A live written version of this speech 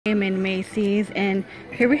I'm in Macy's, and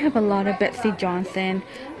here we have a lot of Betsy Johnson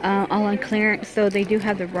all on clearance. So they do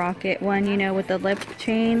have the rocket one, you know, with the lip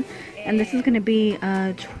chain, and this is going to be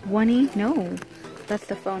 20. No, that's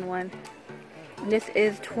the phone one. This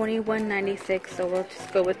is $21.96, so we'll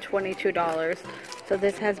just go with $22. So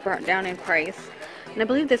this has brought down in price, and I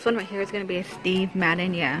believe this one right here is going to be a Steve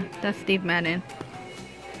Madden. Yeah, that's Steve Madden,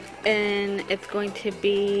 and it's going to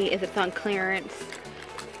be, if it's on clearance,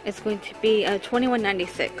 it's going to be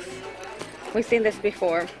 $21.96. We've seen this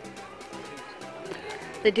before.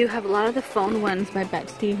 They do have a lot of the phone ones by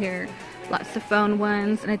Betsy here. Lots of phone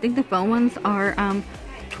ones, and I think the phone ones are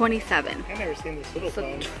 $27. I've never seen this little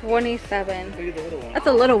phone. $27. Look at the little one. That's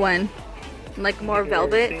a little one, like more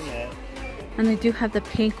velvet. And they do have the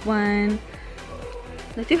pink one.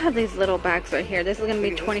 They do have these little bags right here. This is going to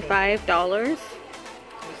be $25.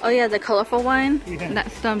 Oh yeah, the colorful one. Yeah.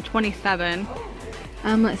 That's $27.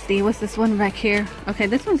 Let's see, what's this one back here? Okay,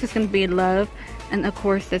 this one's just gonna be Love, and of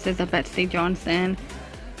course this is a Betsy Johnson.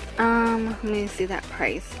 Let me see that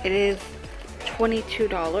price. It is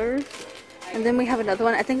 $22. And then we have another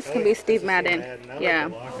one. I think it's gonna be Steve Madden. Yeah.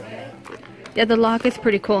 Yeah, the lock is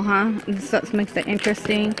pretty cool, huh? So it makes it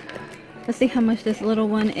interesting. Let's see how much this little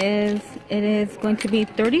one is. It is going to be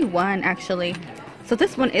 $31 actually. So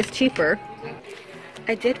this one is cheaper.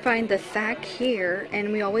 I did find the sack here,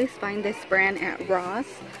 and we always find this brand at Ross.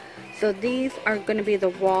 So these are going to be the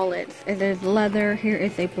wallets. It is leather. Here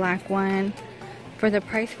is a black one. For the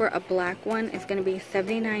price for a black one, it's going to be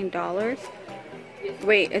 $79.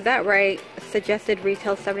 Wait, is that right? Suggested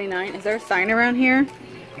retail $79. Is there a sign around here?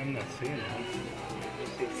 I'm not seeing it.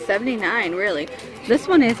 $79, really? This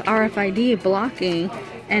one is RFID blocking,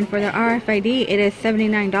 and for the RFID, it is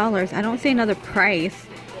 $79. I don't see another price.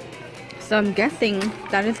 So I'm guessing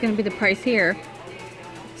that is going to be the price here.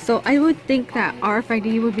 So I would think that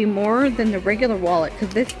RFID would be more than the regular wallet,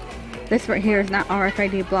 because this right here is not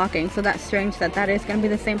RFID blocking. So that's strange that that is going to be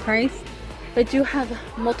the same price. They do have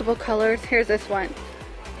multiple colors. Here's this one.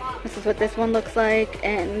 This is what this one looks like,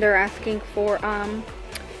 and they're asking for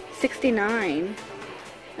 $69.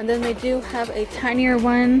 And then they do have a tinier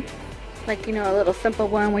one, like, you know, a little simple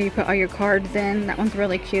one where you put all your cards in. That one's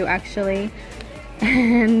really cute actually.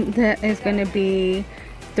 And that is going to be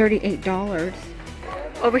 $38.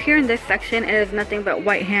 Over here in this section, it is nothing but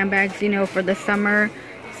white handbags, you know, for the summer.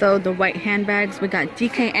 So the white handbags, we got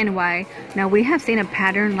DKNY. Now we have seen a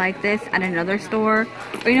pattern like this at another store.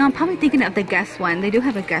 Or, you know, I'm probably thinking of the Guess one. They do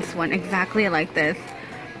have a Guess one exactly like this.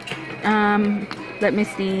 Let me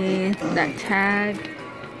see that tag.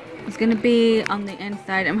 It's going to be on the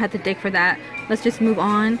inside. I'm going to have to dig for that. Let's just move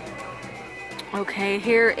on. Okay,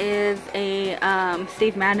 here is a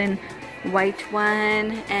Steve Madden white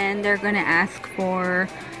one, and they're going to ask for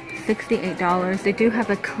 $68. They do have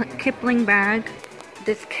a Kipling bag.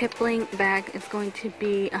 This Kipling bag is going to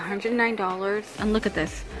be $109. And look at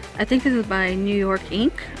this. I think this is by New York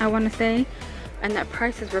Inc., I want to say. And that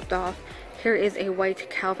price is ripped off. Here is a white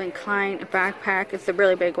Calvin Klein backpack. It's a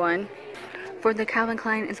really big one. For the Calvin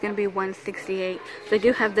Klein, it's going to be $168. They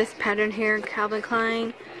do have this pattern here, Calvin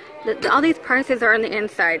Klein. All these prices are on the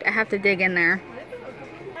inside. I have to dig in there.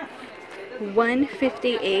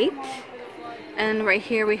 $158. And right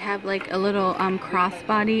here we have like a little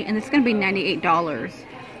crossbody, and it's gonna be $98.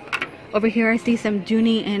 Over here I see some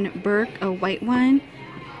DOONEY and BOURKE, a white one.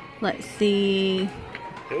 Let's see.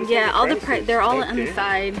 Yeah, all the price, they're all on the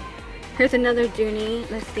side. Here's another DOONEY.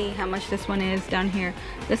 Let's see how much this one is down here.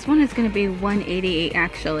 This one is gonna be $188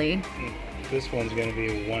 actually. This one's gonna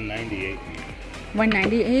be $198.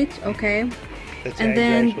 $198, okay. And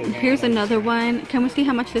then here's another one. Can we see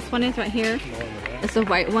how much this one is right here? It's a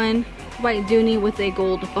white one, white DOONEY with a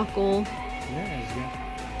gold buckle.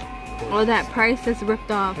 Oh, that price is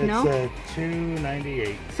ripped off. No, it's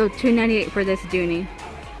 $298. So $298 for this DOONEY.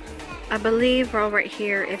 I believe right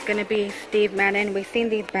here is going to be Steve Madden. We've seen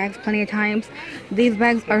these bags plenty of times. These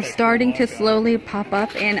bags are starting to slowly pop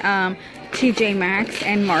up in Tj Maxx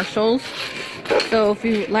and Marshalls. So if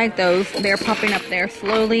you like those, they're popping up there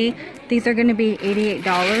slowly. These are going to be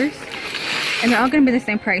 $88. And they're all going to be the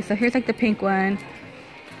same price. So here's like the pink one.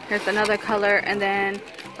 Here's another color. And then,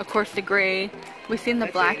 of course, the gray. We've seen the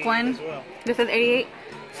black one. This is $88.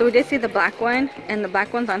 So we did see the black one. And the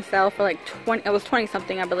black one's on sale for like 20. It was 20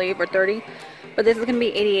 something, I believe, or 30. But this is going to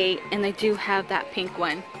be $88. And they do have that pink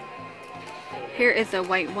one. Here is a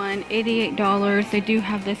white one. $88. They do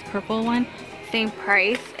have this purple one. Same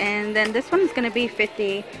price. And then this one is going to be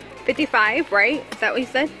 $55, right? Is that what you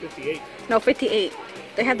said? 58. No, 58.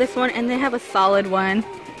 They have this one, and they have a solid one.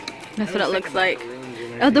 That's what it looks like.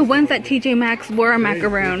 Oh, the ones at Tj Maxx were a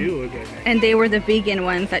macaroon. And they were the vegan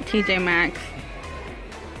ones at Tj Maxx.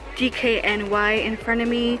 DKNY in front of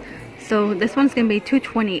me. So this one's gonna be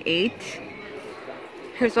 $228.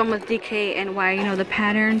 Here's one with DKNY, you know, the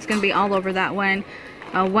pattern's gonna be all over that one.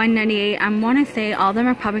 $198. I want to say all of them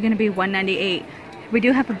are probably gonna be $198. We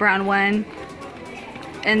do have a brown one.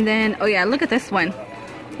 And then, oh yeah, look at this one.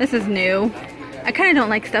 This is new. I kind of don't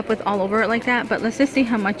like stuff with all over it like that, but let's just see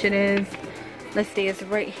how much it is. Let's see, it's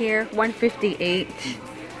right here, $158.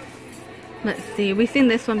 Let's see, we've seen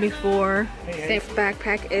this one before. Same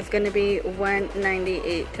backpack is going to be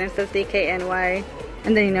 $198. And it says DKNY.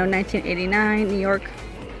 And then, you know, 1989, New York.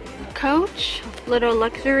 Coach, little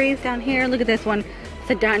luxuries down here. Look at this one. It's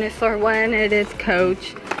a dinosaur one. It is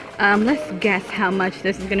Coach. Let's guess how much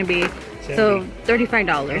this is going to be. So, $35.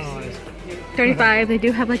 $35. They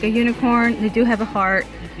do have like a unicorn. They do have a heart.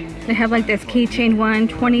 They have like this keychain one.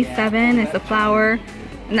 $27 is the flower.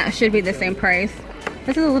 And that should be the same price.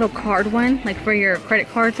 This is a little card one, like for your credit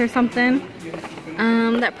cards or something.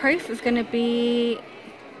 That price is gonna be,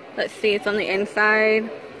 let's see, it's on the inside.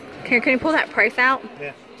 Can you pull that price out?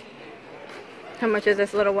 Yeah. How much is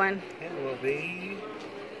this little one? It will be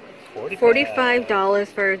 $45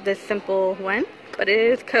 for this simple one. But it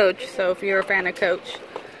is Coach, so if you're a fan of Coach.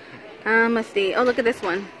 Let's see. Oh, look at this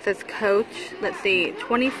one. It says Coach. Let's see,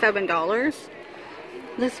 $27.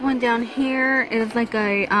 This one down here is like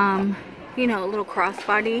a, you know, a little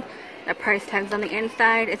crossbody. The price tag's on the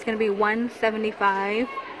inside. It's going to be $175.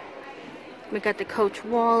 We got the Coach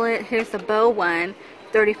wallet. Here's the bow one.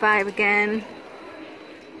 $35 again.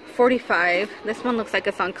 $45. This one looks like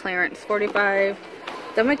it's on clearance. $45.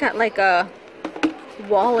 Then we got like a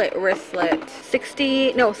wallet wristlet.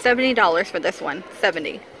 $70 for this one.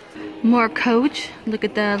 $70. More Coach. Look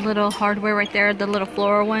at the little hardware right there. The little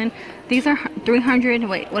floral one. These are 300.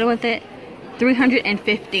 Wait, what was it?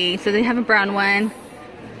 $350. So they have a brown one.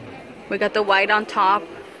 We got the white on top.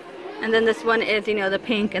 And then this one is, you know, the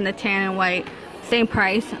pink and the tan and white. Same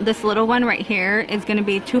price. This little one right here is going to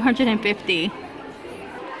be $250.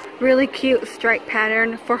 Really cute stripe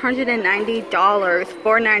pattern. $490.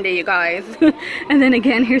 $490, you guys. And then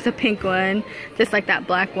again, here's a pink one. Just like that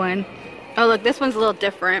black one. Oh, look, this one's a little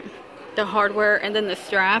different. The hardware and then the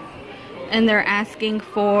strap. And they're asking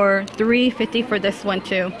for $350 for this one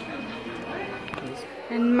too.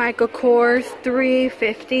 And KORS,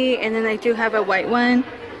 $350. And then they do have a white one.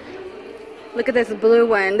 Look at this blue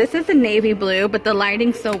one. This is a navy blue, but the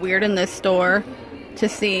lighting's so weird in this store to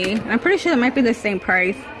see. I'm pretty sure it might be the same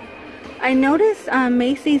price. I noticed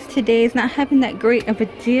Macy's today is not having that great of a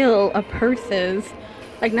deal of purses.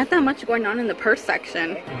 Like, not that much going on in the purse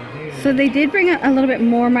section. So they did bring out a little bit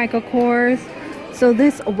more KORS. So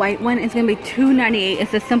this white one is going to be $298.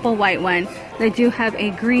 It's a simple white one. They do have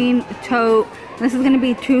a green tote. This is going to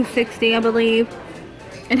be $260, I believe.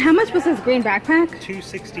 And how much was this green backpack?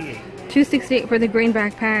 $268. $268 for the green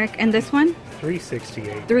backpack. And this one?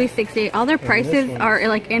 $368. $368. All their prices are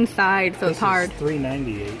like inside, so it's hard.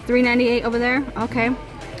 $398. $398 over there? Okay.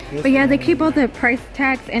 But yeah, they keep all the price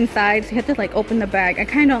tags inside, so you have to like open the bag. I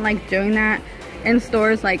kind of don't like doing that in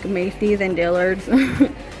stores like Macy's and Dillard's.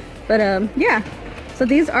 But yeah. So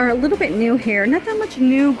these are a little bit new here. Not that much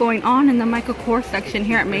new going on in the KORS section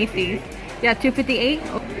here at Macy's. Yeah, $258.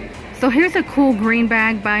 So here's a cool green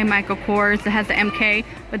bag by KORS that has the MK,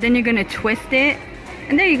 but then you're gonna twist it,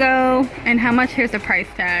 and there you go. And how much? Here's the price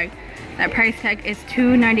tag. That price tag is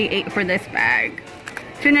 $298 for this bag.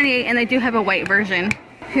 $298, and they do have a white version.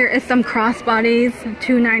 Here is some crossbodies,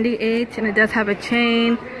 $298, and it does have a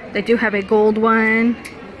chain. They do have a gold one.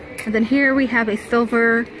 And then here we have a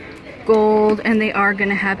silver, gold, and they are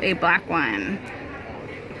gonna have a black one.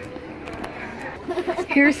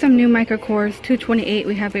 Here's some new KORS, $228.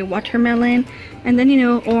 We have a watermelon, and then, you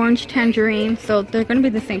know, orange, tangerine, so they're gonna be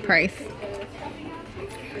the same price.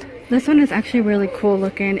 This one is actually really cool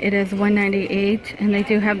looking. It is $198, and they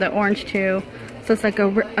do have the orange too. So it's like a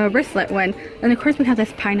wristlet one. And of course we have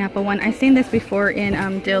this pineapple one. I've seen this before in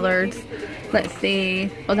Dillard's. Let's see.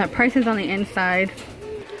 Oh, that price is on the inside.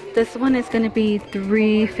 This one is going to be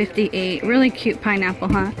 $358. Really cute pineapple,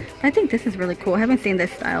 huh? I think this is really cool. I haven't seen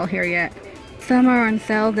this style here yet. Some are on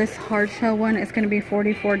sale. This hard shell one is going to be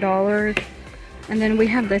 $44. And then we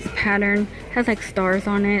have this pattern. It has like stars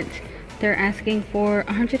on it. They're asking for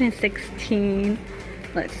 $116.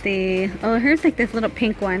 Let's see. Oh, here's like this little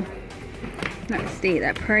pink one. Let's see.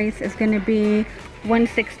 That price is going to be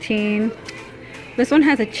 $116. This one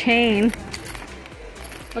has a chain.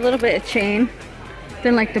 A little bit of chain.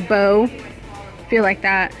 Then like the bow. Feel like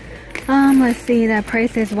that. Let's see. That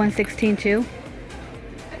price is $116 too.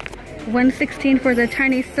 $116 for the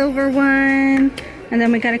tiny silver one. And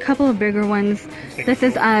then we got a couple of bigger ones. This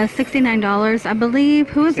is $69, I believe.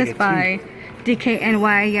 Who is this by?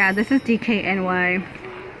 DKNY. Yeah, this is DKNY.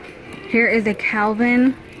 Here is a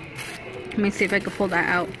Calvin. Let me see if I can pull that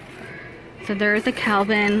out. So there is a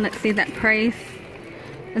Calvin. Let's see, that price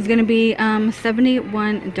is going to be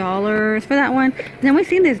 $71 for that one. And then we've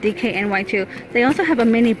seen this DKNY too. They also have a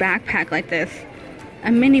mini backpack like this.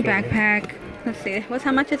 A mini backpack. Let's see.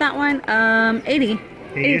 How much is that one? $80.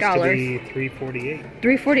 It used to be $348.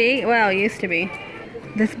 $348? Well, it used to be.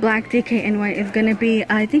 This black DKNY is going to be,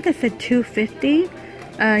 I think I said $250.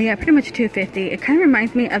 Yeah, pretty much $250. It kind of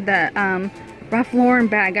reminds me of the Ralph Lauren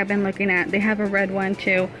bag I've been looking at. They have a red one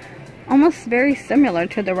too. Almost very similar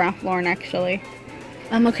to the Ralph Lauren actually.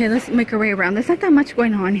 Okay, let's make our way around. There's not that much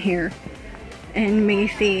going on here in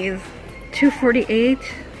Macy's. $248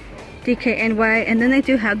 DKNY, and then they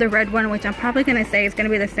do have the red one, which I'm probably gonna say is gonna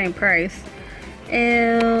be the same price.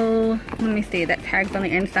 Let me see, that tag's on the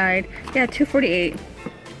inside. Yeah, $248.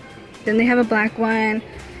 Then they have a black one.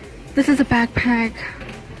 This is a backpack.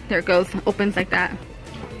 There it goes, opens like that.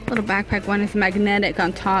 Little backpack one is magnetic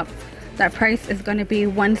on top. That price is gonna be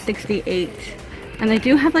 $168. And they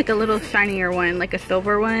do have like a little shinier one, like a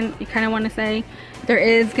silver one, you kind of want to say. There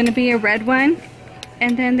is going to be a red one.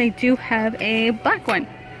 And then they do have a black one.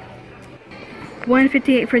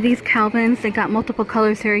 $158 for these Calvins. They got multiple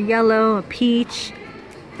colors here. Yellow, a peach,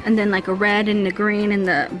 and then like a red and the green and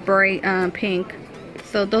the bright pink.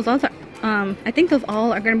 So those all are, I think those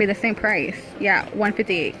all are going to be the same price. Yeah,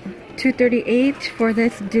 $158. $238 for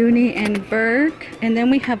this DOONEY and BOURKE. And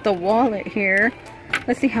then we have the wallet here.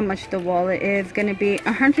 Let's see how much the wallet is. Going to be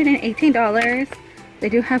 $118. They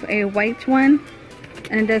do have a white one,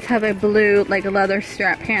 and it does have a blue like a leather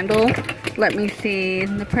strap handle. Let me see.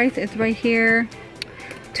 The price is right here.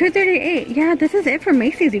 $238. Yeah, this is it for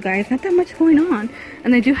Macy's, you guys. Not that much going on.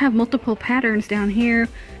 And they do have multiple patterns down here,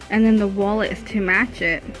 and then the wallet is to match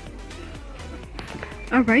it.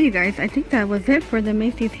 Alright, you guys, I think that was it for the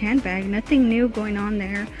Macy's handbag. Nothing new going on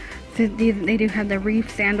there. So they do have the Reis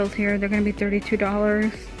sandals here. They're going to be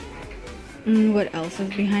 $32. What else is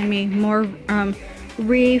behind me? More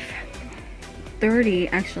Reis. $30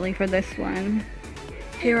 actually for this one.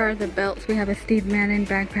 Here are the belts. We have a Steve Madden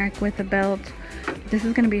backpack with a belt. This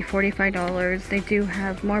is going to be $45. They do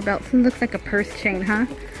have more belts. It looks like a purse chain, huh?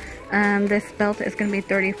 This belt is going to be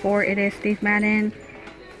 $34. It is Steve Madden.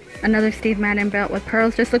 Another Steve Madden belt with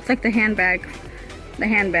pearls. Just looks like the handbags. The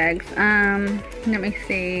handbags. Let me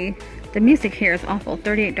see. The music here is awful.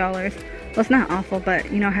 $38. Well, it's not awful,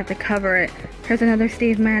 but you know, I have to cover it. Here's another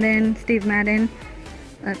Steve Madden.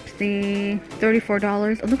 Let's see.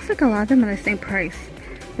 $34. It looks like a lot of them are the same price.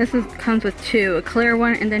 This comes with two. A clear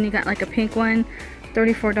one, and then you got like a pink one.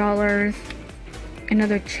 $34.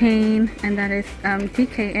 Another chain, and that is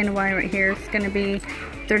DKNY right here. It's going to be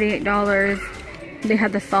 $38. They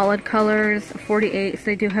have the solid colors. $48. So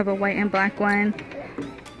they do have a white and black one.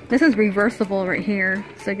 This is reversible right here,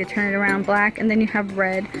 so you can turn it around black, and then you have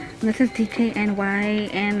red. And this is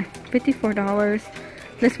DKNY and $54.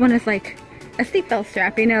 This one is like a seatbelt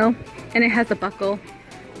strap, you know, and it has a buckle,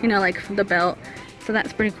 you know, like the belt. So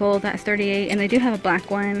that's pretty cool. That's $38, and they do have a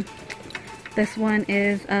black one. This one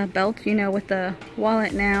is a belt, you know, with the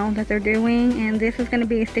wallet now that they're doing, and this is going to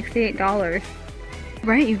be $68.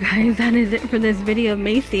 Right, you guys, that is it for this video of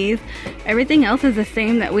Macy's. Everything else is the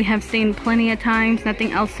same that we have seen plenty of times.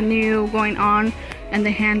 Nothing else new going on in the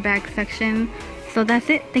handbag section. So that's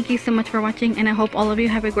it. Thank you so much for watching, and I hope all of you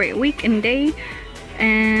have a great week and day,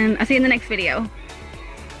 and I'll see you in the next video.